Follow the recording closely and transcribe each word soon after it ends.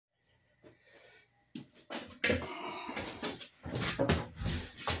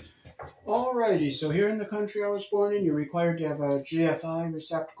Alrighty, so here in the country I was born in, you're required to have a GFI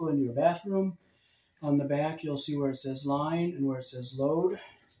receptacle in your bathroom. On the back, you'll see where it says line and where it says load.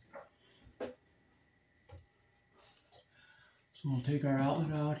 So we'll take our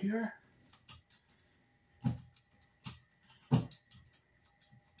outlet out here.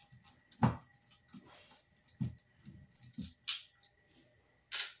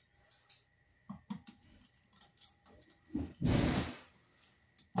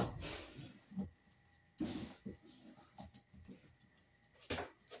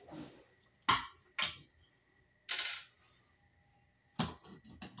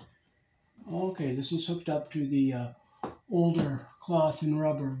 Okay, this is hooked up to the older cloth and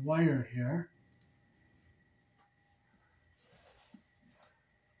rubber wire here.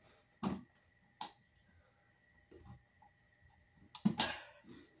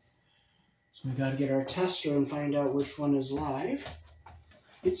 So we got to get our tester and find out which one is live.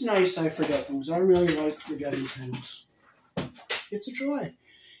 It's nice I forget things. I really like forgetting things. It's a joy.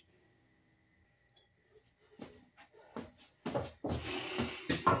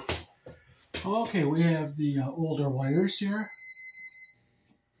 Okay, we have the older wires here.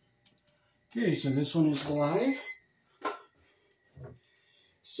 Okay, so this one is live.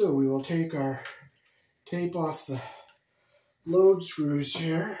 So we will take our tape off the load screws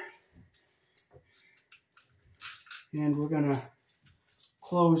here. And we're going to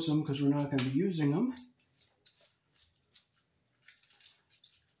close them because we're not going to be using them.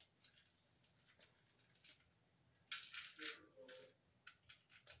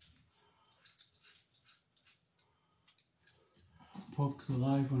 Poke the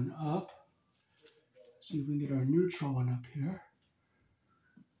live one up. See if we can get our neutral one up here.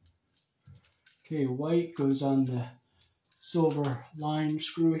 Okay, white goes on the silver line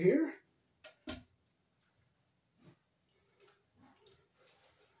screw here.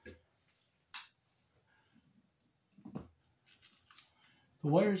 The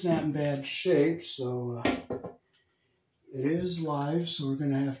wire's not in bad shape, so it is live, so we're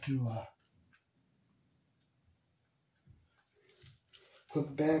going to have to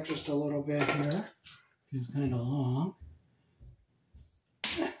clip back just a little bit here. It's kind of long.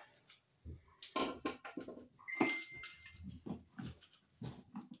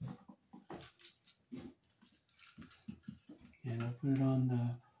 And I'll put it on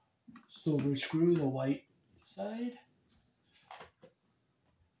the silver screw, the white side.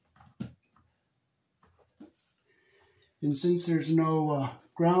 And since there's no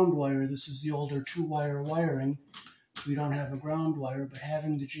ground wire, this is the older 2-wire wiring, we don't have a ground wire, but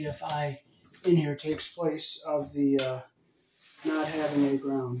having the GFI in here takes place of the not having a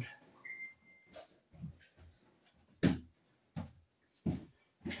ground.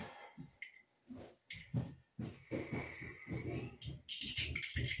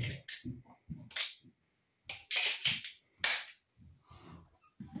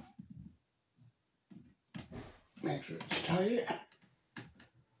 Make sure it's tight.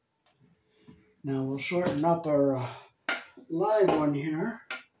 Now we'll shorten up our live one here.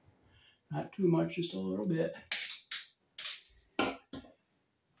 Not too much, just a little bit.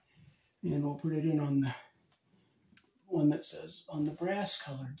 And we'll put it in on the one that says on the brass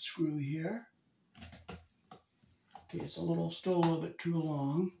colored screw here. Okay, it's still a little bit too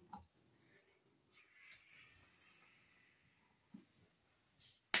long.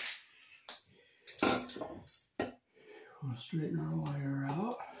 We'll straighten our wire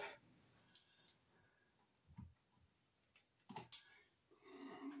out.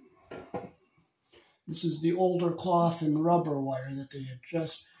 This is the older cloth and rubber wire that they had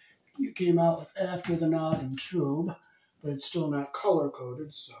you came out with after the knob and tube, but it's still not color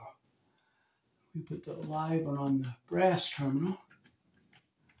coded, so we put the live one on the brass terminal.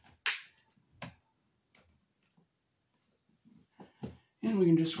 And we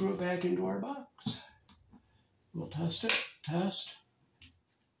can just screw it back into our box. We'll test it, test,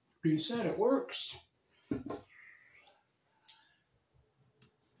 reset, it works.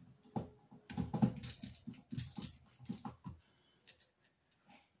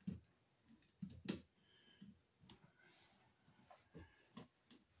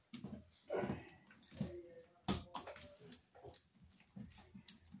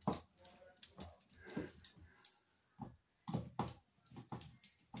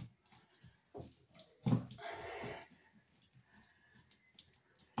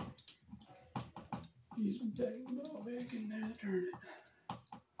 Use a bedding ball back in there to turn it.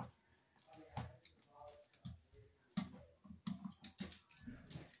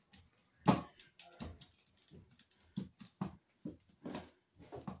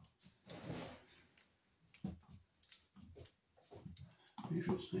 Make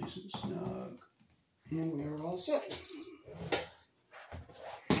sure it's nice and snug. And we are all set.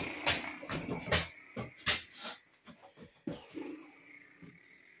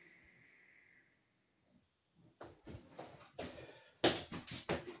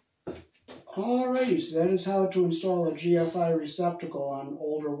 Alrighty, so that is how to install a GFI receptacle on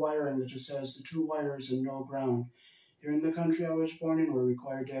older wiring that just has the 2 wires and no ground. Here in the country I was born in, we're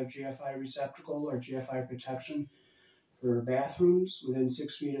required to have GFI receptacle or GFI protection for bathrooms within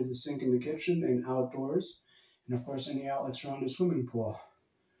 6 feet of the sink in the kitchen and outdoors, and of course any outlets around the swimming pool.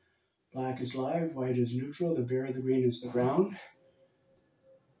 Black is live, white is neutral, the bare, the green is the ground.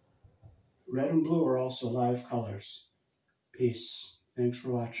 Red and blue are also live colors. Peace. Thanks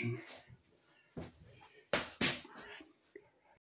for watching.